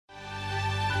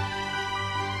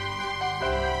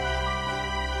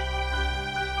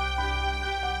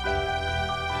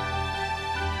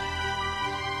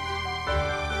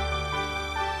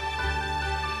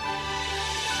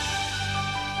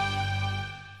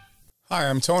Hi,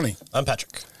 I'm Tony. I'm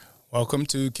Patrick. Welcome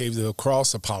to Cave to the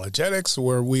Cross Apologetics,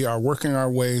 where we are working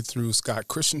our way through Scott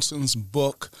Christensen's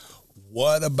book,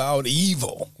 What About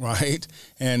Evil, right?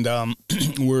 And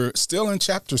we're still in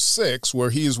chapter 6, where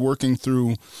he is working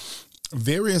through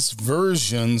various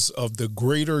versions of the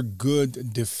greater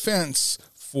good defense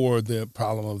for the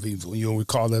problem of evil. You'll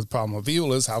recall that the problem of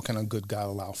evil is how can a good God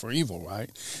allow for evil, right?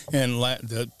 And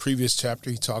the previous chapter,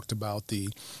 he talked about the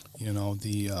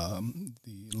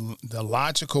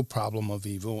logical problem of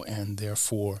evil, and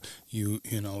therefore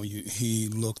he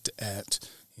looked at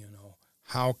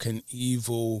how can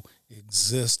evil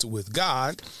exist with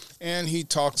God, and he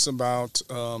talks about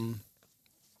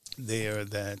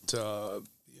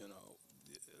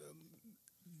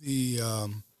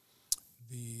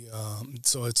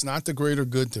so it's not the greater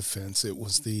good defense. It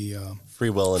was the free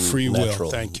will and natural.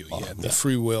 Thank you. The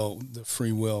free will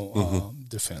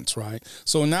defense, right?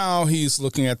 So now he's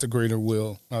looking at the greater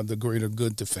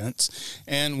good defense,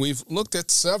 and we've looked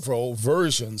at several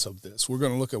versions of this. We're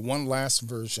going to look at one last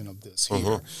version of this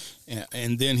here,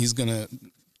 and then he's going to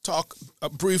talk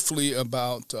briefly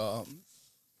about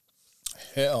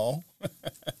hell.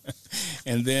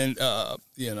 And then,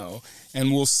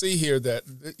 and we'll see here that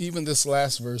even this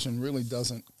last version really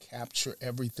doesn't capture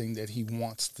everything that he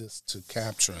wants this to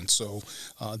capture. And so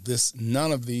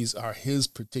none of these are his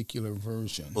particular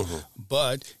version.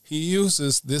 But he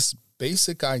uses this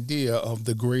basic idea of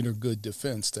the greater good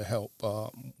defense to help,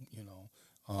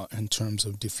 in terms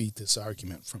of defeat this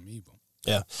argument from evil.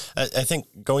 Yeah. I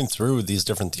think going through these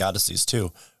different theodicies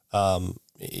too,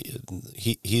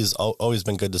 he's always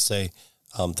been good to say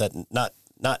that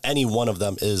not any one of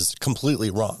them is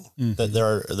completely wrong. That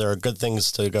there are good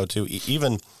things to go to.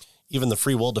 Even the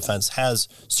free will defense has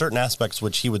certain aspects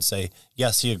which he would say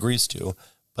yes, he agrees to,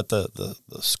 but the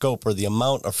scope or the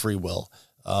amount of free will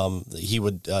he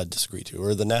would disagree to,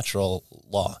 or the natural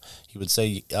law. He would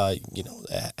say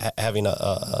having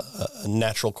a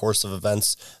natural course of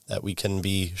events that we can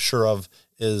be sure of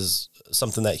is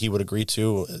something that he would agree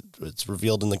to. It's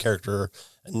revealed in the character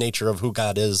and nature of who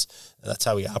God is, and that's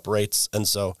how he operates. And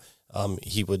so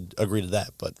he would agree to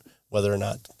that. But whether or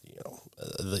not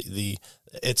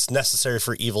it's necessary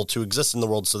for evil to exist in the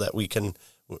world so that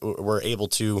we're able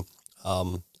to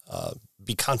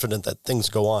be confident that things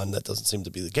go on, that doesn't seem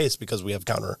to be the case, because we have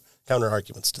counter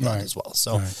arguments to that as well.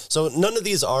 So none of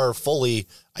these are fully.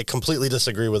 I completely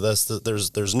disagree with this.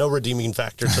 There's no redeeming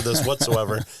factor to this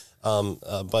whatsoever.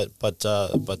 But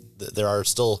there are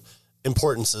still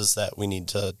importances that we need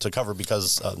to cover,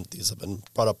 because these have been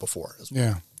brought up before as well.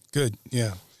 Yeah, good.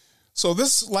 Yeah. So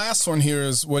this last one here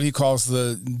is what he calls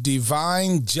the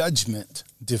divine judgment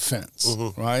defense,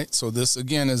 right? So this,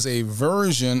 again, is a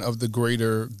version of the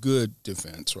greater good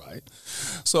defense, right?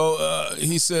 So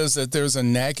he says that there's a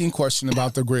nagging question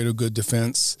about the greater good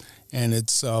defense, and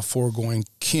its foregoing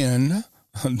kin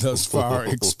thus far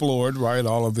explored, right?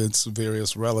 All of its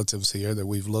various relatives here that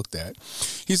we've looked at.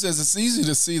 He says it's easy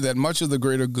to see that much of the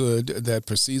greater good that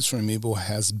proceeds from evil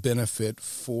has benefit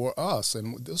for us.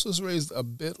 And this was raised a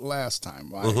bit last time,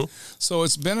 right? So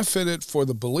it's benefited for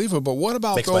the believer, but what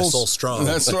about Makes those? my soul strong.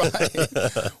 That's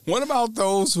right. What about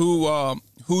those who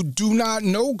do not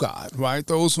know God, right?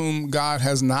 Those whom God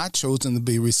has not chosen to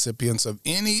be recipients of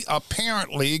any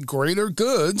apparently greater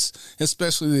goods,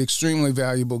 especially the extremely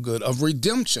valuable good of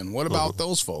redemption. What about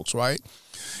those folks, right?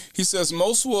 He says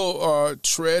most will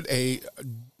tread a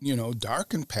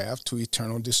darkened path to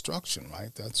eternal destruction,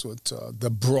 right? That's what the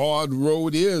broad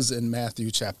road is in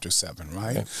Matthew chapter 7,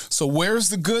 right? Okay. So where's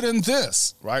the good in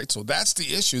this, right? So that's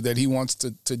the issue that he wants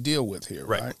to deal with here,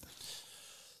 right?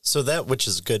 So that which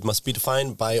is good must be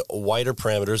defined by wider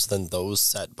parameters than those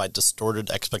set by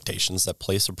distorted expectations that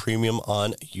place a premium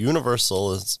on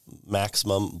universal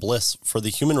maximum bliss for the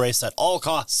human race at all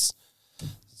costs.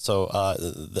 So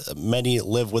many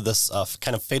live with this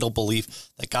kind of fatal belief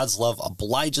that God's love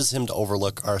obliges him to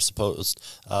overlook our supposed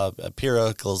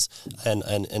miracles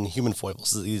and human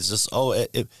foibles. He's just,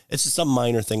 it's just a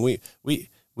minor thing.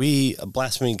 We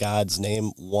blaspheme God's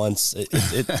name once.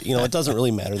 It doesn't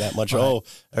really matter that much. Right.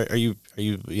 Are you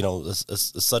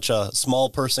such a small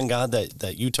person, God,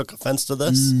 that you took offense to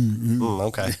this?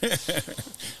 Okay.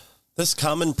 This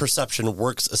common perception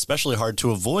works especially hard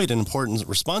to avoid an important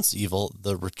response to evil,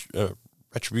 the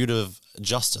retributive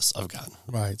justice of God.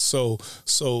 Right. So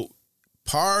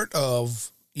part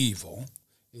of evil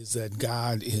is that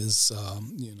God is,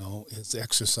 is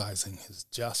exercising his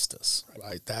justice,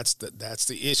 right? That's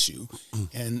the issue.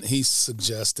 And he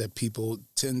suggests that people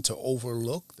tend to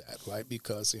overlook that, right?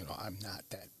 Because, I'm not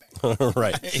that bad.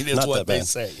 Right. It's Not what that they bad.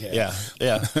 say. Yeah.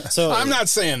 So I'm not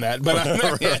saying that, but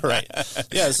right.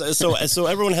 Yeah. So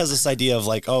everyone has this idea of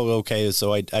like, oh, okay,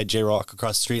 so I jaywalk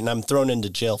across the street and I'm thrown into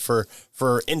jail for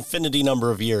infinity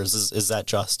number of years. Is that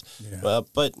just? Yeah.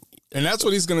 And that's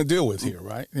what he's going to deal with here,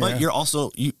 right? But you're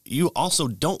also you also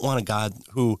don't want a God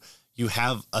who you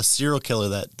have a serial killer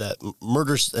that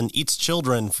murders and eats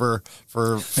children for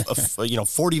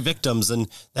 40 victims, and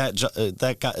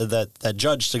that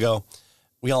judge to go,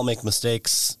 we all make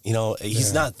mistakes.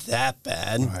 He's not that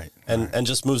bad, right, and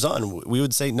just moves on. We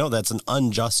would say no, that's an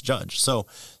unjust judge. So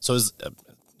are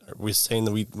we saying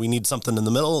that we need something in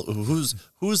the middle? Who's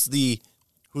the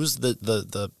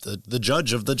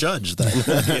judge of the judge then?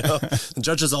 The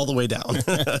judge is all the way down.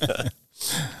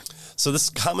 So this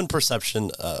common perception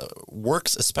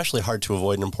works especially hard to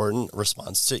avoid an important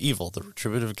response to evil, the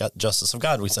retributive justice of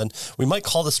God. We said we might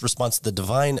call this response the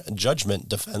divine judgment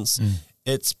defense.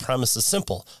 Its premise is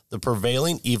simple. The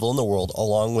prevailing evil in the world,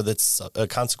 along with its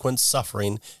consequent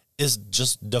suffering, is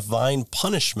just divine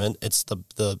punishment. It's the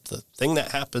thing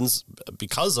that happens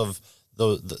because of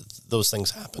those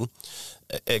things happen,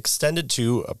 extended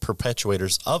to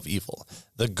perpetuators of evil.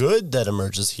 The good that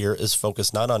emerges here is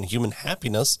focused not on human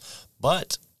happiness,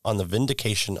 but on the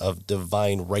vindication of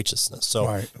divine righteousness.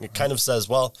 So it kind of says,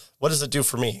 well, what does it do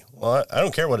for me? Well, I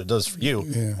don't care what it does for you.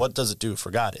 Yeah. What does it do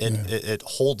for God? It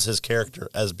holds his character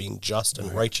as being just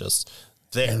and righteous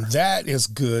there. And that is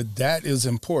good. That is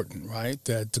important, right?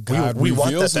 That God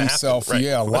reveals himself, happen,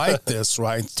 right? Like this,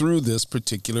 right, through this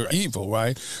particular evil,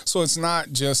 right? So it's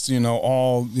not just,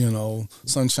 all,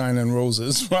 sunshine and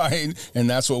roses, right? And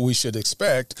that's what we should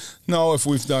expect. No, if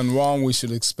we've done wrong, we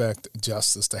should expect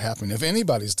justice to happen. If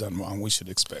anybody's done wrong, we should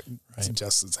expect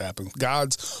justice to happen.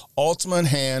 God's ultimate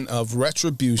hand of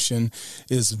retribution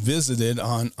is visited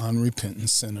on unrepentant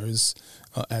sinners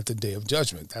at the day of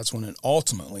judgment. That's when it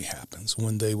ultimately happens,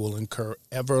 when they will incur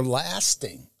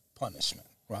everlasting punishment,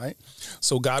 right?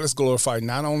 So God is glorified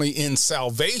not only in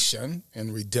salvation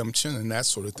and redemption and that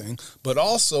sort of thing, but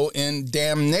also in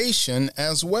damnation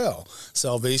as well.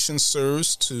 Salvation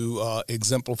serves to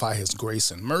exemplify his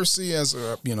grace and mercy as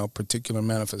particular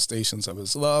manifestations of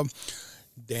his love.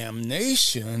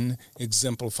 Damnation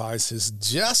exemplifies his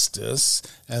justice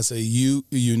as a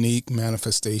unique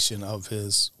manifestation of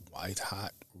his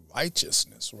white-hot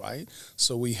righteousness, right?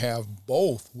 So we have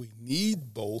both. We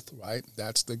need both, right?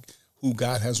 That's who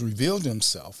God has revealed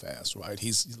himself as, right?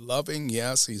 He's loving,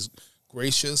 yes. He's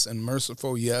gracious and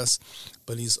merciful, yes.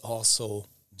 But he's also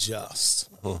just,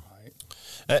 right?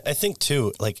 I think,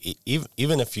 too, like,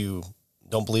 even if you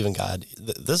don't believe in God,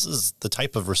 this is the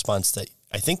type of response that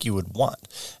I think you would want.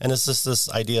 And it's just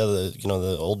this idea,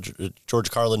 the old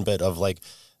George Carlin bit of, like,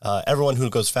 everyone who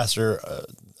goes faster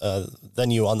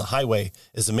than you on the highway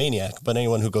is a maniac, but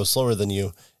anyone who goes slower than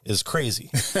you is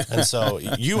crazy. And so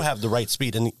you have the right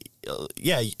speed. And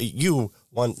you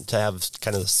want to have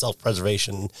kind of the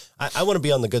self-preservation. I want to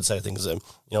be on the good side of things.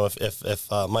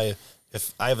 If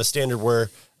I have a standard where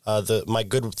my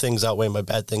good things outweigh my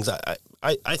bad things,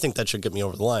 I think that should get me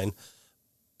over the line.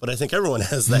 But I think everyone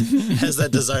has that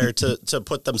desire to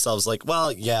put themselves like,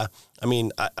 well, yeah, I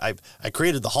mean, I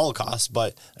created the Holocaust,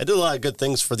 but I did a lot of good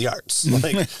things for the arts.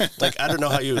 Like I don't know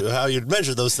how you'd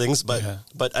measure those things, but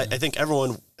I think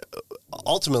everyone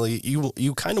ultimately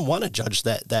you kind of want to judge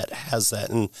that has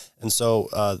that, and so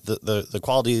the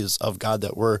qualities of God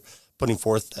that we're putting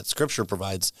forth that Scripture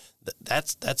provides,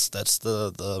 that's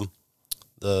the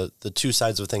two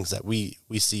sides of things that we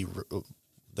see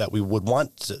that we would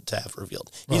want to have revealed.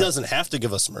 He doesn't have to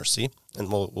give us mercy, and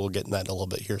we'll get in that a little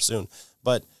bit here soon.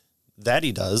 But that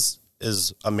he does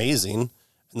is amazing,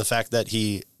 and the fact that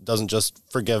he doesn't just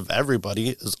forgive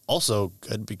everybody is also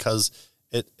good because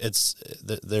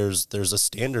there's a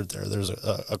standard there. There's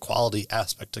a quality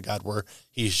aspect to God where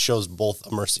he shows both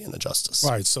a mercy and a justice.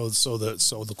 Right. So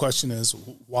the question is,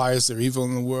 why is there evil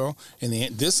in the world? And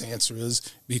this answer is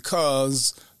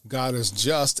because God is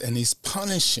just and he's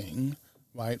punishing,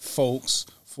 right, folks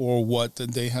for what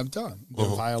they have done, the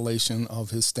violation of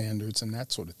his standards and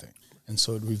that sort of thing. And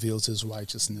so it reveals his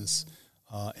righteousness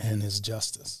and his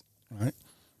justice, right?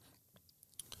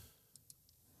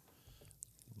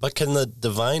 But can the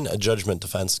divine judgment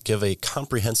defense give a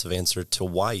comprehensive answer to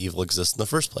why evil exists in the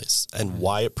first place and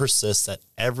why it persists at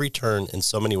every turn in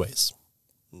so many ways?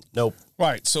 Nope.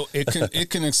 Right. So it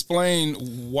can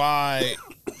explain why,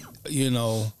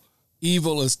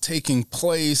 evil is taking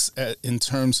place in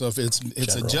terms of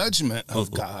it's a judgment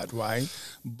of God, right?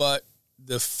 But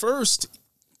the first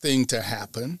thing to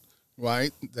happen,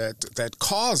 right, that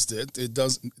caused it. It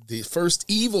doesn't. The first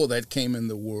evil that came in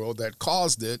the world that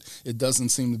caused it, it doesn't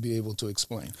seem to be able to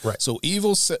explain. Right. So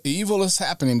evil is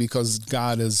happening because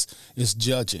God is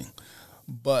judging,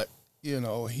 but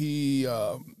he.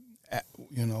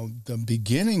 The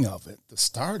beginning of it, the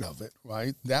start of it,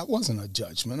 right? That wasn't a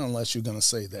judgment, unless you're going to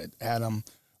say that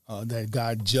that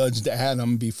God judged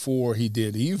Adam before he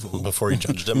did evil. Before he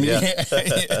judged him, yeah.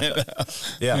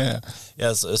 Yeah.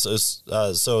 So it's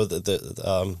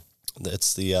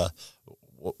the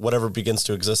whatever begins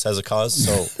to exist has a cause.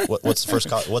 So what's the first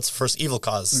cause? What's the first evil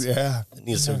cause? Yeah. It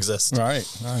needs to exist. Right.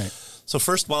 So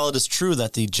first, while it is true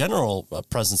that the general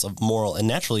presence of moral and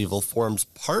natural evil forms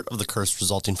part of the curse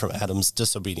resulting from Adam's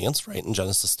disobedience, right, in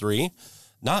Genesis 3,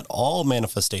 not all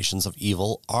manifestations of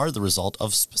evil are the result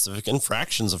of specific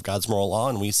infractions of God's moral law,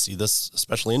 and we see this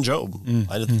especially in Job.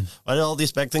 Why did all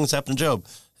these bad things happen to Job?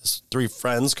 His three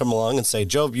friends come along and say,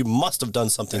 Job, you must have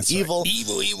done something evil.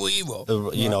 Right. Evil.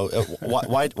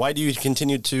 Why do you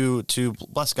continue to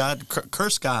bless God,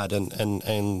 curse God,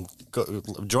 and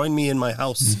join me in my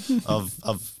house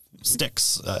of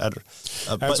sticks?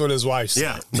 That's what his wife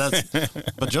said. Yeah,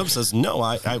 but Job says, no,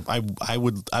 I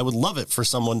would love it for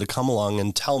someone to come along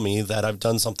and tell me that I've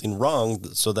done something wrong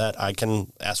so that I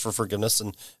can ask for forgiveness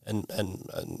and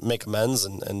make amends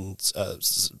and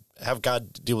have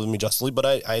God deal with me justly, but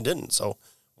I didn't. So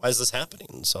why is this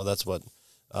happening? So that's what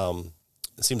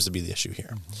seems to be the issue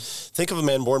here. Think of a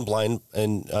man born blind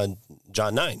in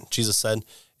John 9. Jesus said,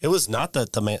 it was not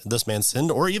that this man sinned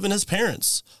or even his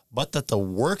parents, but that the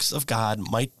works of God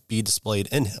might be displayed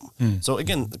in him. So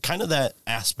again, kind of that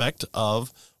aspect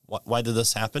of why did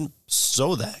this happen?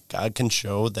 So that God can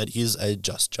show that he's a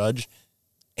just judge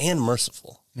and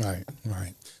merciful. Right.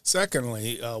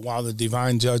 Secondly, while the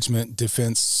divine judgment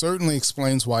defense certainly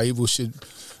explains why evil should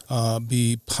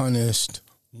be punished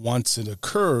once it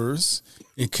occurs,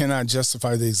 it cannot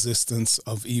justify the existence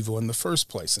of evil in the first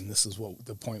place. And this is what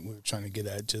the point we were trying to get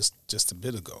at just a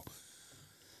bit ago.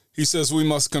 He says we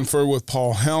must confer with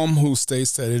Paul Helm, who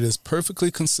states that it is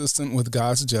perfectly consistent with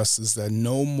God's justice that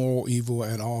no moral evil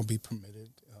at all be permitted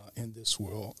in this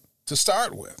world to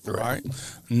start with, right?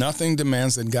 Nothing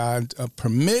demands that God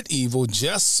permit evil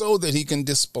just so that he can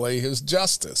display his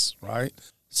justice, right?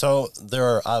 So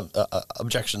there are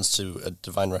objections to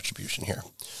divine retribution here.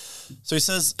 So he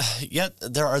says, yet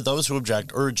there are those who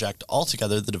object or reject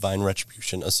altogether the divine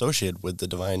retribution associated with the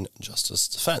divine justice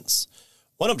defense.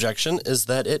 One objection is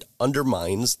that it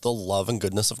undermines the love and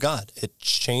goodness of God. It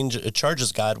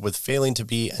charges God with failing to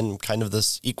be in kind of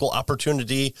this equal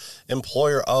opportunity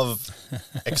employer of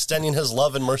extending his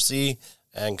love and mercy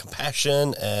and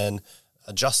compassion and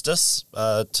justice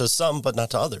to some, but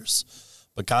not to others.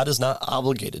 But God is not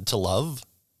obligated to love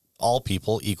all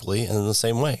people equally and in the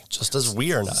same way, just as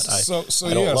we are not. I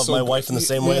don't love my wife in the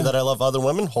same way that I love other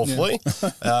women, hopefully.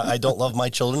 I don't love my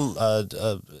children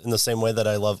in the same way that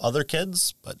I love other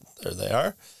kids, but there they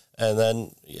are. And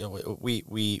then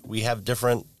we have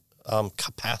different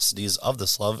capacities of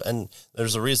this love, and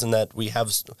there's a reason that we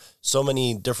have so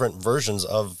many different versions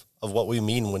of what we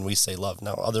mean when we say love.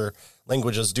 Now, other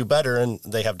languages do better, and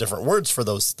they have different words for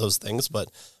those things, but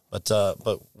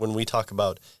when we talk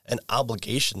about an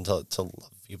obligation to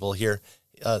love people here,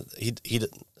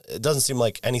 it doesn't seem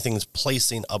like anything's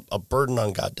placing a burden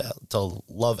on God to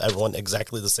love everyone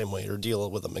exactly the same way or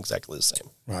deal with them exactly the same.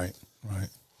 Right.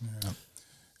 Yeah.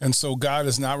 And so God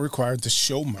is not required to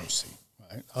show mercy.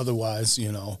 Right? Otherwise,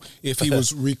 if he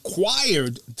was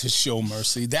required to show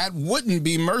mercy, that wouldn't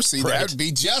be mercy. Right. That would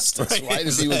be justice, right?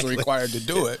 If he was required to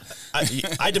do it.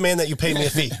 I demand that you pay me a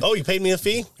fee. Oh, you paid me a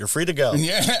fee? You're free to go.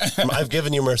 Yeah. I've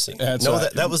given you mercy. That's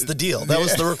right. That was the deal. That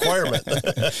was the requirement.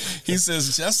 He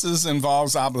says justice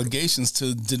involves obligations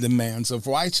to the demands of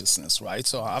righteousness, right?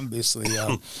 So obviously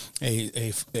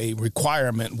a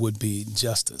requirement would be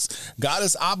justice. God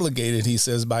is obligated, he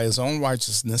says, by his own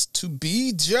righteousness to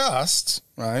be just,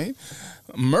 right?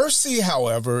 Mercy,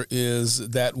 however, is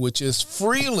that which is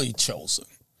freely chosen.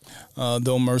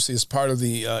 Though mercy is part of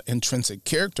the intrinsic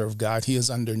character of God, he is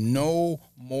under no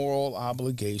moral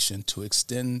obligation to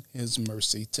extend his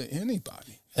mercy to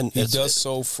anybody. And he does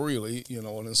so freely,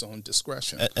 on his own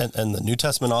discretion. And the New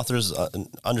Testament authors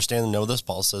understand and know this.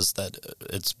 Paul says that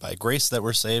it's by grace that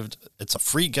we're saved. It's a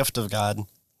free gift of God,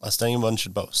 lest anyone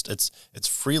should boast. It's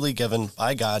freely given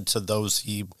by God to those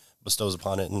he bestows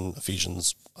upon it in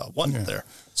Ephesians 1 there.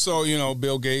 So,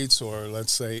 Bill Gates, or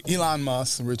let's say Elon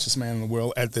Musk, the richest man in the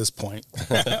world at this point,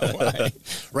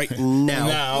 right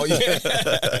now,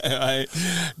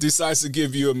 decides to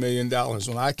give you $1 million.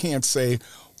 Well, I can't say,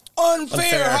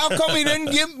 unfair. How come he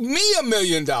didn't give me $1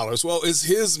 million? Well, it's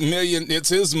his million. It's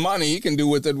his money. He can do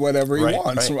with it whatever he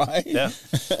wants, right? Yeah.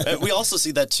 We also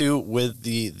see that too with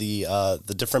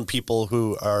the different people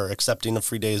who are accepting a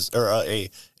free day's or a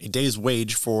day's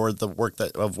wage for the work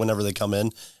of whenever they come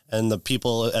in, and the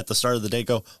people at the start of the day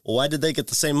go, well, why did they get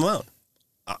the same amount?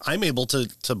 I'm able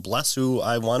to bless who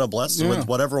I want to bless with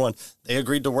whatever one. They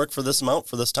agreed to work for this amount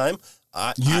for this time.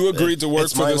 You agreed to work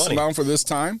for this amount for this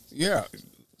time? Yeah.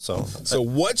 So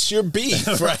what's your beef?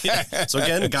 Right. So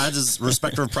again, God is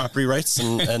respecter of property rights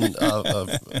and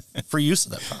free use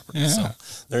of that property. Yeah. So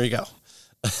there you go.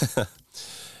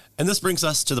 And this brings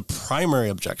us to the primary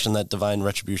objection that divine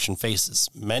retribution faces.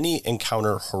 Many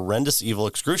encounter horrendous evil,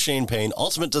 excruciating pain,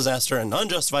 ultimate disaster, and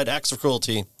unjustified acts of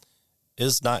cruelty.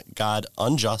 Is not God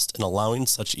unjust in allowing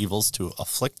such evils to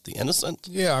afflict the innocent?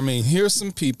 Yeah, I mean, here's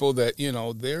some people that,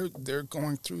 they're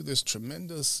going through this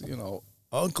tremendous,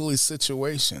 ugly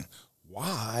situation.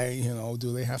 Why,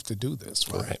 do they have to do this,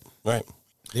 right? Right.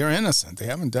 They're innocent. They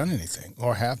haven't done anything,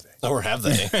 or have they? Or have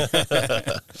they?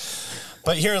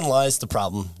 But herein lies the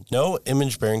problem. No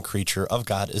image-bearing creature of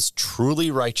God is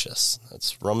truly righteous.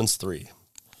 That's Romans 3.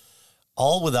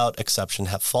 All without exception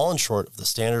have fallen short of the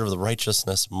standard of the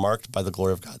righteousness marked by the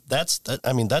glory of God. That's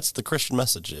the Christian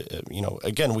message.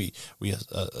 Again, we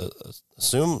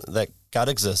assume that God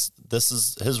exists. This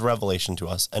is his revelation to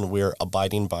us, and we're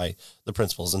abiding by the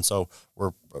principles. And so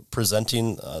we're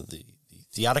presenting the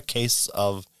theodic case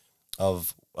of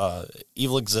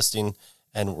evil existing,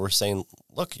 and we're saying,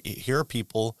 look, here are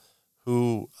people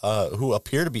who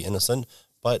appear to be innocent,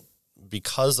 but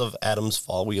because of Adam's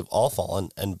fall, we have all fallen,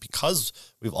 and because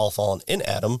we've all fallen in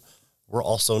Adam, we're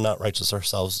also not righteous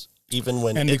ourselves, even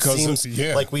when it seems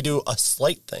like we do a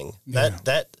slight thing.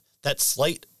 That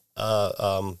slight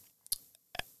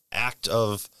act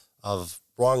of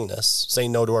wrongness,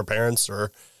 saying no to our parents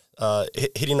or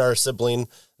hitting our sibling,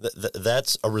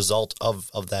 that's a result of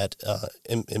that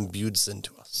imbued sin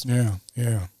to us.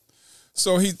 Yeah.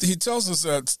 So he tells us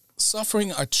that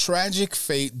suffering a tragic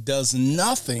fate does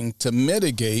nothing to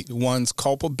mitigate one's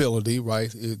culpability,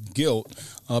 right, guilt,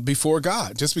 before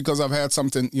God. Just because I've had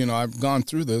something, I've gone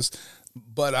through this,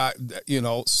 but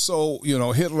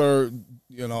Hitler,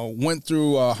 went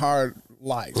through a hard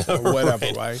life or whatever,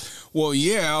 right? Well,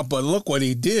 yeah, but look what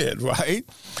he did, right?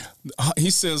 He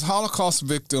says Holocaust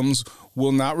victims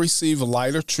will not receive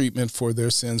lighter treatment for their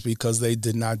sins because they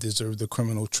did not deserve the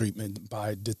criminal treatment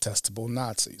by detestable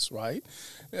Nazis, right?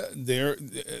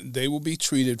 They will be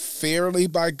treated fairly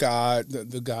by God,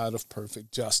 the God of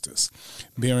perfect justice,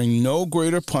 bearing no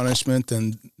greater punishment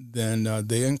than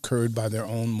they incurred by their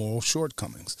own moral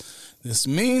shortcomings. This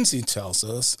means, he tells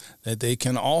us, that they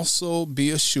can also be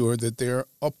assured that their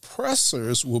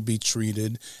oppressors will be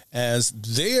treated as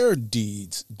their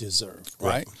deeds deserve,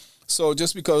 right? So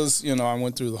just because, I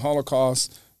went through the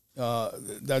Holocaust,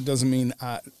 that doesn't mean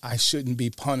I shouldn't be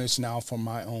punished now for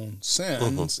my own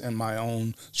sins and my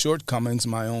own shortcomings,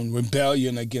 my own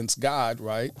rebellion against God,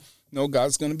 right? No,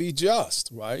 God's going to be just,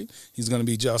 right? He's going to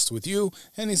be just with you,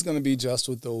 and he's going to be just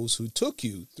with those who took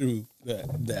you through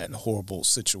that horrible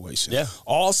situation. Yeah.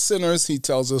 All sinners, he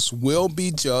tells us, will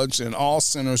be judged, and all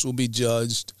sinners will be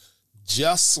judged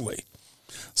justly.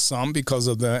 Some, because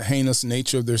of the heinous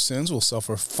nature of their sins, will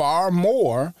suffer far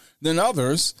more than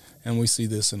others, and we see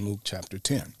this in Luke chapter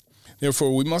 10.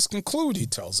 Therefore, we must conclude, he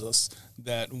tells us,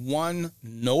 that one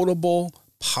notable,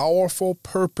 powerful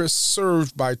purpose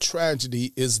served by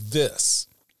tragedy is this.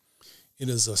 It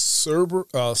is a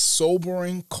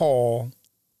sobering call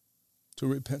to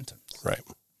repentance.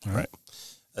 Right.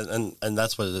 And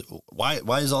that's what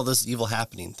why is all this evil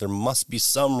happening? There must be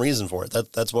some reason for it.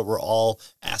 That's what we're all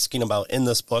asking about in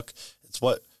this book. It's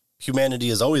what humanity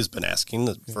has always been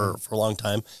asking for a long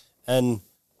time. And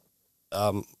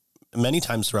many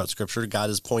times throughout Scripture,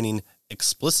 God is pointing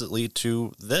explicitly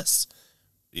to this.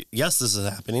 Yes, this is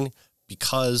happening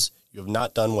because you have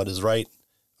not done what is right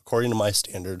according to my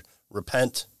standard.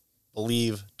 Repent,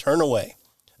 believe, turn away.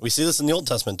 We see this in the Old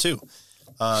Testament too.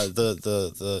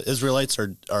 The Israelites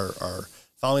are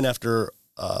following after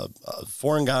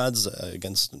foreign gods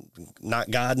against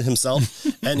not God himself,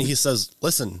 and he says,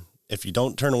 "Listen, if you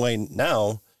don't turn away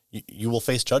now, you will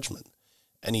face judgment."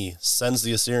 And he sends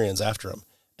the Assyrians after him.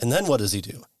 And then what does he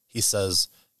do? He says,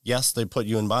 yes, they put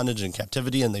you in bondage and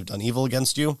captivity, and they've done evil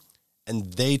against you,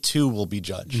 and they too will be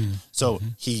judged. So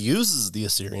he uses the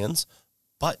Assyrians,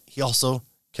 but he also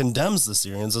condemns the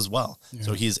Assyrians as well. Yeah.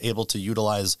 So he's able to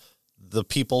utilize the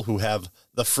people who have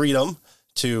the freedom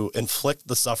to inflict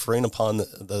the suffering upon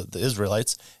the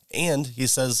Israelites. And he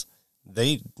says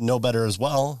they know better as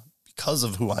well because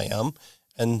of who I am.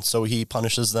 and so he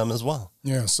punishes them as well.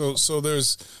 Yeah, so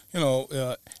there's,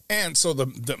 and so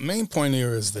the main point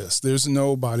here is this: there's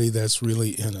nobody that's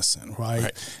really innocent,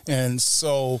 right? And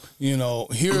so,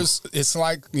 it's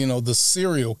like, the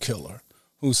serial killer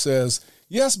who says,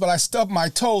 yes, but I stubbed my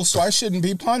toe, so I shouldn't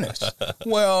be punished.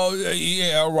 Well,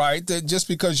 yeah, right. That just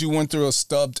because you went through a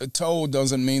stubbed toe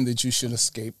doesn't mean that you should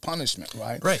escape punishment,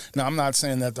 right? Right. Now, I'm not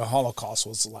saying that the Holocaust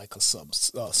was like a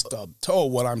stubbed toe.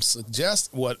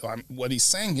 What he's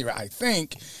saying here, I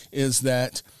think, is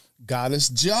that God is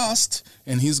just,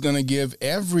 and he's going to give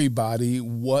everybody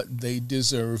what they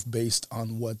deserve based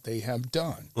on what they have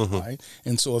done, right?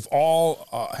 And so if all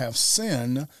have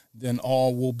sinned, then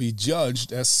all will be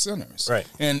judged as sinners. Right.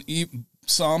 And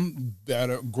some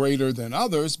greater than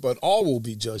others, but all will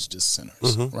be judged as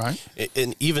sinners, right?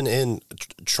 And even in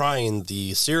trying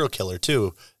the serial killer,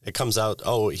 too, it comes out,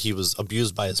 he was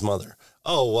abused by his mother.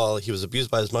 Oh, well, he was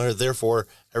abused by his mother, therefore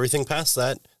everything past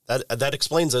that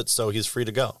explains it, so he's free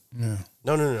to go. Yeah.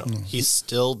 No. He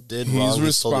still did wrong. He's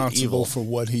responsible for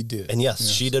what he did. And yes,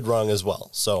 she did wrong as well.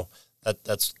 So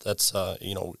that's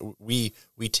we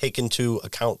take into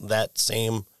account that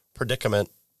same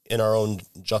predicament in our own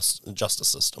justice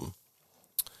system.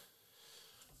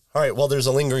 All right, well, there's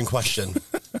a lingering question,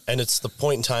 and it's the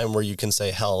point in time where you can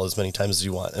say hell as many times as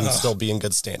you want and still be in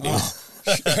good standing.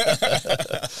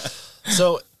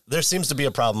 So there seems to be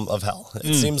a problem of hell.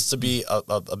 It seems to be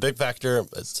a big factor.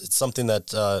 It's something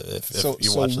that if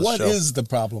you watch this show. So what is the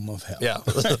problem of hell? Yeah,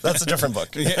 that's a different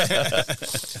book.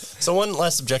 So one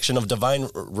last objection of divine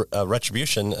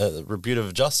retribution,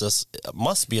 retributive justice,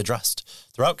 must be addressed.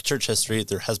 Throughout church history,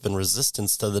 there has been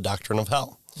resistance to the doctrine of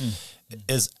hell.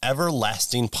 Is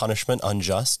everlasting punishment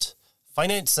unjust?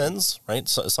 Finite sins, right?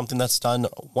 So something that's done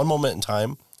one moment in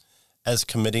time, as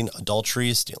committing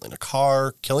adultery, stealing a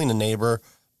car, killing a neighbor.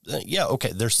 Yeah,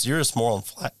 okay, they're serious moral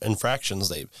infractions.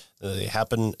 They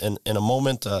happen in a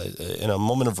moment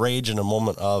of rage, in a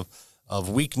moment of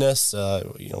weakness.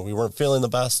 We weren't feeling the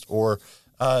best, or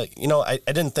I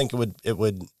didn't think it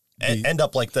would end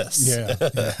up like this.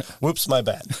 Yeah. Whoops, my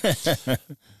bad.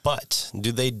 But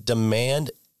do they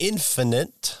demand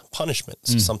infinite punishment?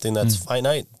 Something that's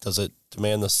finite, does it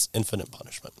demand this infinite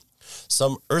punishment?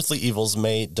 Some earthly evils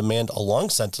may demand a long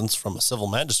sentence from a civil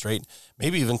magistrate,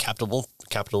 maybe even capital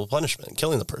punishment,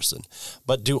 killing the person.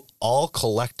 But do all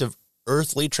collective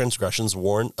earthly transgressions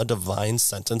warrant a divine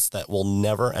sentence that will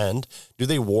never end? Do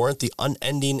they warrant the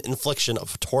unending infliction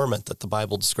of torment that the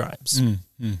Bible describes?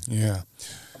 Yeah.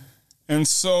 And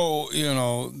so,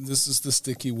 this is the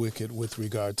sticky wicket with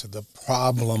regard to the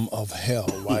problem of hell,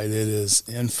 right? It is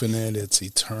infinite, it's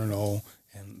eternal,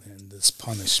 and this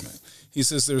punishment. He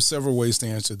says there are several ways to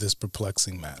answer this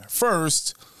perplexing matter.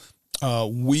 First,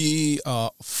 we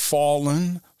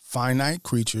fallen, finite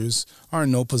creatures are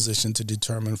in no position to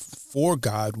determine for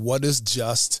God what is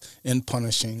just in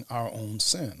punishing our own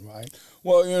sin, right?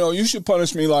 Well, you should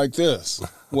punish me like this.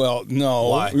 Well, no.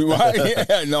 Why? Right?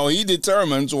 Yeah, no, he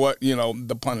determines what,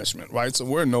 the punishment, right? So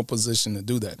we're in no position to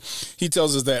do that. He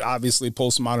tells us that obviously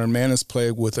postmodern man is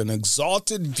plagued with an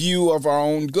exalted view of our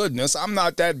own goodness. I'm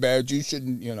not that bad. You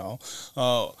shouldn't,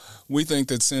 we think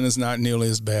that sin is not nearly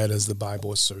as bad as the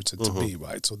Bible asserts it to be,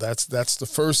 right? So that's the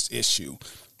first issue.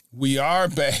 We are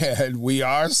bad. We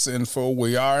are sinful.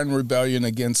 We are in rebellion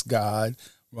against God.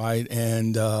 Right,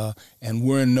 and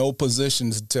we're in no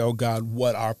position to tell God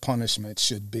what our punishment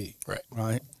should be.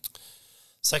 Right.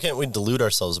 Second, we delude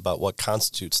ourselves about what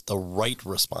constitutes the right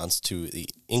response to the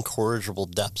incorrigible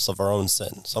depths of our own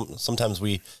sin. Sometimes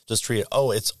we just treat it,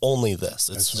 it's only this.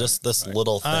 It's just this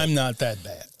little thing. I'm not that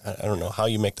bad. I don't know how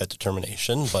you make that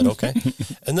determination, but okay.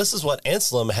 And this is what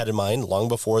Anselm had in mind long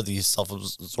before the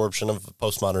self-absorption of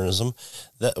postmodernism,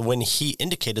 that when he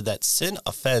indicated that sin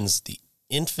offends the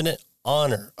infinite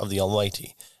honor of the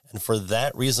Almighty, and for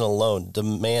that reason alone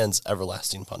demands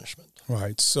everlasting punishment.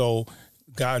 Right. So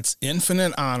God's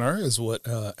infinite honor is what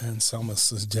Anselm is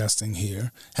suggesting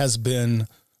here, has been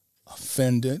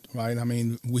offended, right? I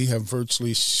mean, we have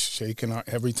virtually shaken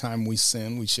every time we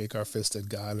sin, we shake our fist at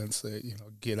God and say,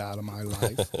 get out of my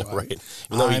life. Right.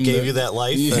 Even though he gave you that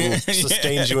life and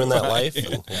sustains you in that life.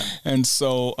 And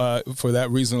so for that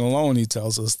reason alone, he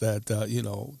tells us that,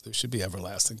 there should be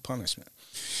everlasting punishment.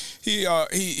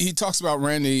 He talks about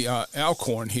Randy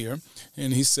Alcorn here,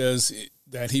 and he says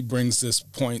that he brings this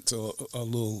point a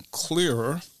little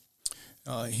clearer.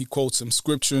 He quotes him,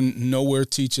 Scripture nowhere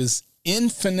teaches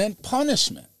infinite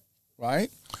punishment,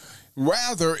 right?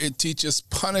 Rather, it teaches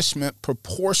punishment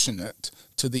proportionate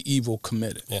to the evil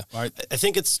committed. Yeah. Right? I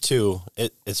think it's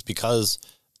because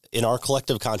in our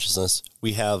collective consciousness,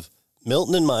 we have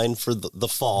Milton in mind for the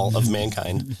fall of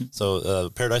mankind. So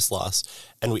Paradise Lost.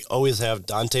 And we always have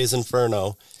Dante's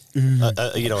Inferno.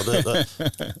 Without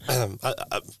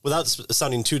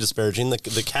sounding too disparaging,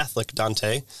 the Catholic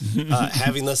Dante,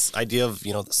 having this idea of,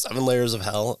 the 7 layers of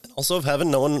hell and also of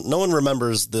heaven. No one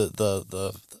remembers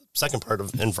the second part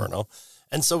of Inferno.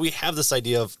 And so we have this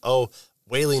idea of,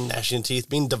 wailing, gnashing of teeth,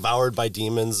 being devoured by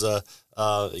demons, the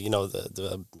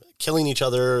killing each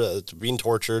other, being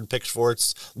tortured,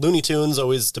 pitchforks, Looney Tunes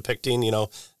always depicting,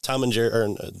 Tom and Jerry,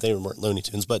 or they weren't Looney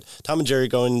Tunes, but Tom and Jerry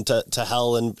going to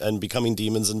hell and becoming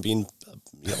demons and being,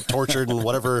 tortured in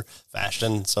whatever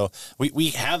fashion. So we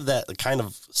have that kind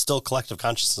of still collective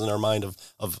consciousness in our mind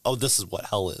of this is what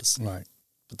hell is. Right.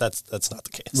 But that's not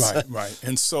the case. Right.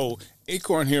 And so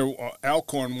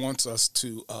Alcorn wants us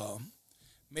to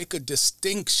make a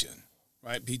distinction,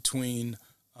 right, between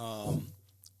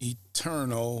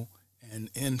eternal and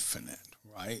infinite,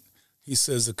 right? He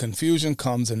says the confusion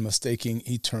comes in mistaking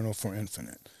eternal for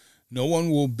infinite. No one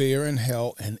will bear in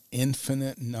hell an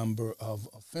infinite number of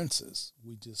offenses.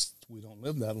 We don't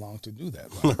live that long to do that,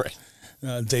 right?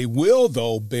 Right. They will,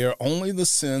 though, bear only the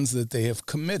sins that they have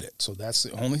committed. So that's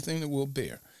the only thing that we'll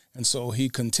bear. And so he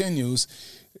continues,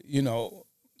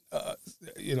 and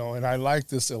I like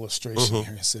this illustration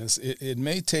here. He says, it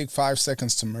may take 5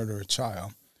 seconds to murder a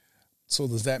child. So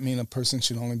does that mean a person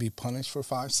should only be punished for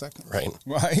 5 seconds?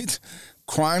 Right?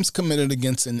 Crimes committed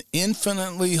against an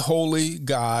infinitely holy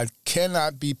God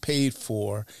cannot be paid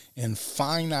for in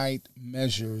finite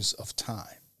measures of time.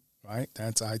 Right?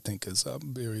 That's, I think, is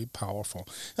very powerful.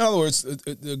 In other words,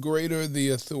 the greater the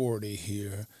authority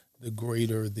here, the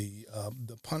greater the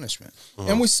punishment.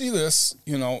 And we see this,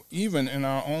 even in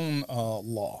our own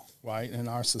law, right, in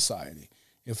our society.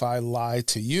 If I lie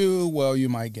to you, well, you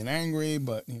might get angry,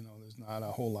 but, there's not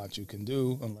a whole lot you can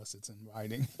do unless it's in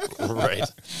writing. Right.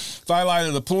 If I lie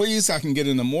to the police, I can get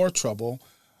into more trouble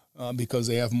because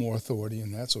they have more authority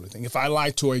and that sort of thing. If I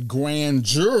lie to a grand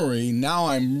jury, now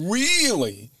I'm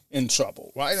really in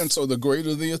trouble, right? And so the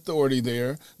greater the authority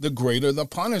there, the greater the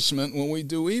punishment when we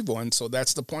do evil. And so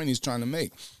that's the point he's trying to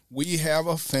make. We have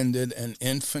offended an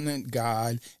infinite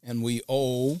God, and we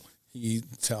owe, he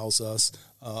tells us,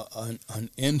 an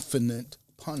infinite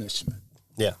punishment.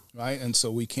 Yeah. Right? And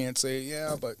so we can't say,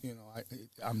 but,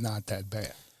 I'm not that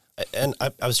bad. And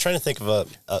I was trying to think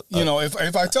of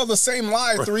if I tell the same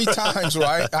lie 3 times,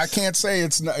 right, I can't say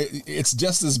it's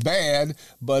just as bad,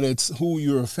 but it's who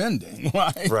you're offending,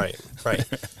 right? Right. And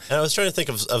I was trying to think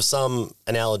of some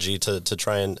analogy to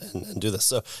try and do this.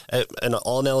 So, and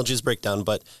all analogies break down,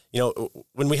 but,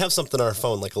 when we have something on our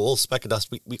phone, like a little speck of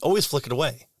dust, we always flick it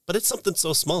away. But it's something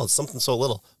so small, it's something so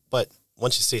little. But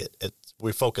once you see it,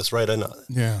 we focus right in on it.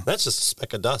 Yeah. That's just a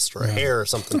speck of dust or a hair or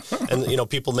something. And,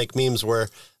 people make memes where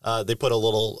they put a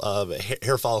little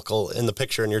hair follicle in the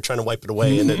picture and you're trying to wipe it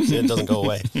away and it doesn't go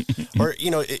away. Or,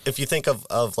 if you think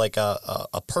of like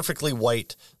a perfectly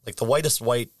white, like the whitest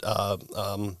white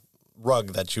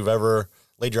rug that you've ever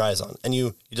laid your eyes on, and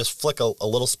you just flick a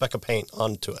little speck of paint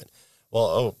onto it.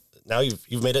 Well, now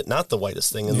you've made it not the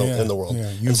whitest thing in the world.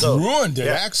 Yeah. You've ruined it.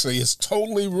 Yeah. Actually, it's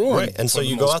totally ruined. Right. And so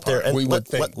you go out there and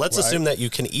let's assume that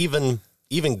you can even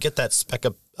get that speck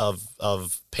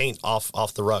of paint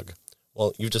off the rug.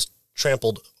 Well, you've just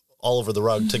trampled all over the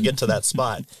rug to get to that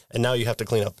spot, and now you have to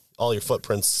clean up all your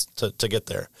footprints to get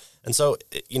there. And so,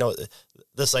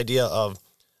 this idea of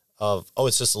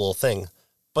it's just a little thing,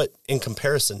 but in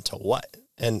comparison to what?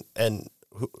 And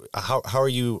how are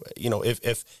you,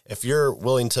 if you're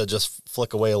willing to just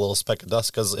flick away a little speck of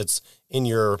dust because it's in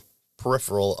your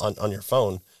peripheral on your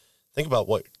phone, think about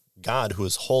what God, who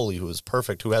is holy, who is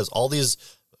perfect, who has all these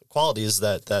qualities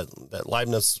that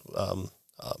Leibniz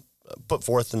put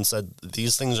forth and said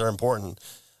these things are important.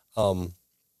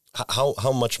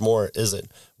 How much more is it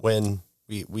when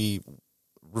we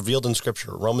revealed in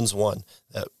Scripture, Romans 1,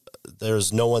 that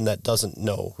there's no one that doesn't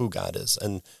know who God is,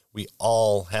 and we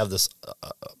all have this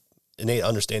innate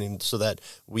understanding, so that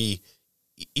we,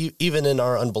 even in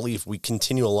our unbelief, we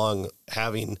continue along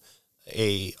having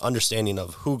a understanding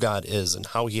of who God is and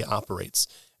how he operates.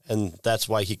 And that's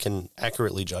why he can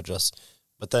accurately judge us.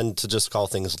 But then to just call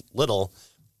things little,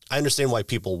 I understand why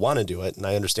people want to do it. And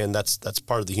I understand that's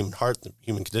part of the human heart, the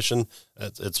human condition.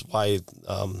 It's why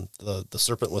the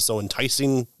serpent was so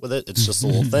enticing with it. It's just a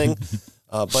little thing.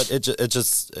 But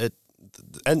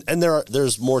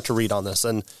there's more to read on this.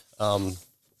 And on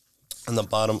the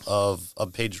bottom of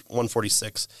page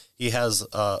 146, he has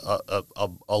a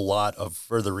lot of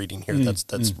further reading here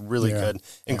that's really good,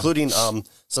 including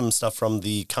some stuff from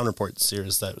the Counterpart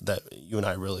series that you and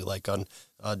I really like on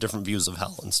different views of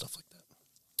hell and stuff like that.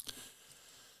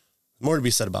 More to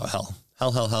be said about hell.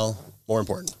 Hell. More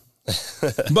important.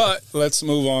 But let's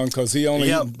move on because he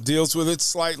only deals with it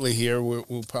slightly here.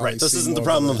 We'll probably This isn't the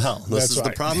problem of hell. This is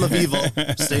the problem of evil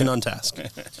staying on task.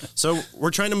 So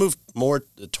we're trying to move more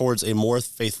towards a more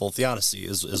faithful theodicy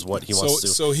is what he wants to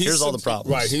do. So here's all the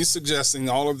problems. Right. He's suggesting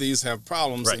all of these have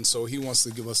problems, and so he wants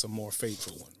to give us a more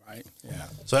faithful one, right? Yeah.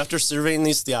 So after surveying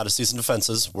these theodicies and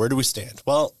defenses, where do we stand?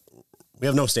 Well, we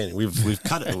have no standing. We've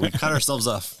cut ourselves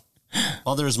off.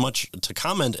 While there is much to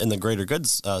comment in the greater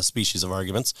goods species of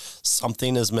arguments,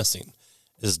 something is missing.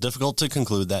 It is difficult to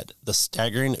conclude that the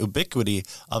staggering ubiquity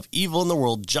of evil in the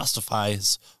world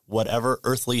justifies whatever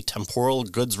earthly temporal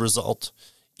goods result,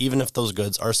 even if those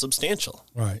goods are substantial.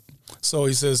 Right. So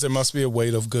he says there must be a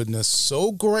weight of goodness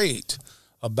so great,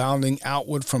 abounding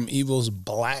outward from evil's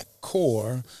black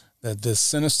core, that this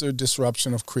sinister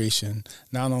disruption of creation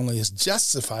not only is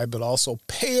justified, but also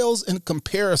pales in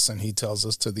comparison, he tells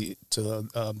us, to the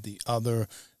other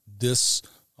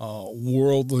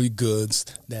worldly goods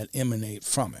that emanate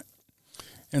from it.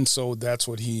 And so that's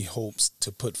what he hopes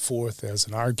to put forth as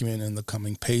an argument in the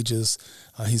coming pages.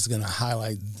 He's going to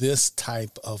highlight this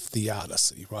type of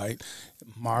theodicy, right?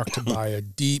 Marked by a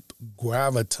deep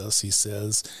gravitas, he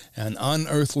says, an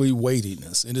unearthly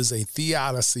weightiness. It is a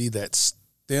theodicy that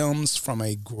stems from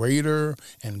a greater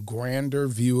and grander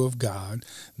view of God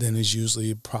than is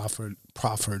usually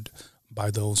proffered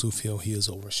by those who feel he is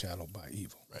overshadowed by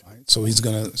evil. Right? So he's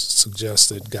going to suggest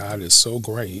that God is so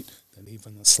great that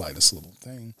even the slightest little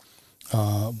thing,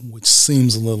 which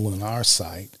seems a little in our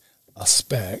sight, a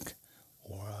speck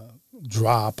or a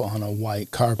drop on a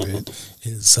white carpet,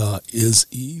 is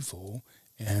evil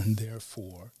and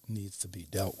therefore needs to be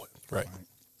dealt with. Right.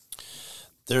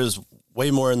 There's way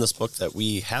more in this book that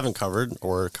we haven't covered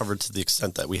or covered to the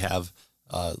extent that we have.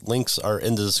 Links are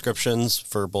in the descriptions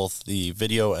for both the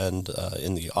video and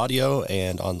in the audio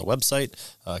and on the website,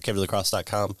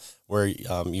 CalvaryLaCrosse.com, where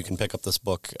you can pick up this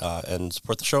book and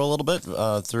support the show a little bit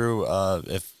through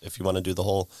if you want to do the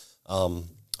whole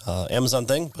Amazon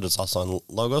thing, but it's also on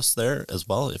Logos there as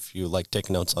well if you like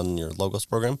taking notes on your Logos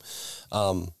program.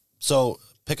 So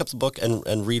pick up the book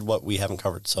and read what we haven't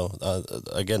covered. So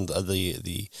again,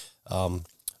 the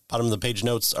bottom of the page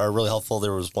notes are really helpful.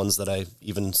 There was ones that I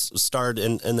even starred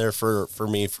in there for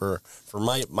me for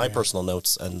my personal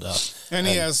notes and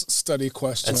he has study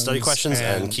questions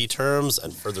and key terms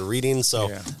and further reading. So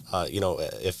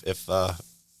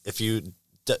if you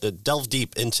delve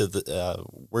deep into the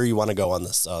where you want to go on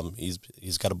this,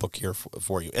 he's got a book here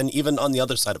for you, and even on the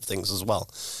other side of things as well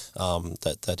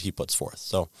that he puts forth.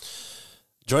 So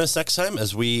join us next time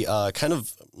as we kind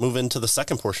of move into the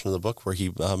second portion of the book where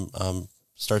he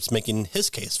starts making his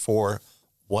case for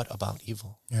what about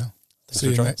evil. Yeah. See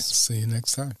you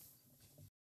next time.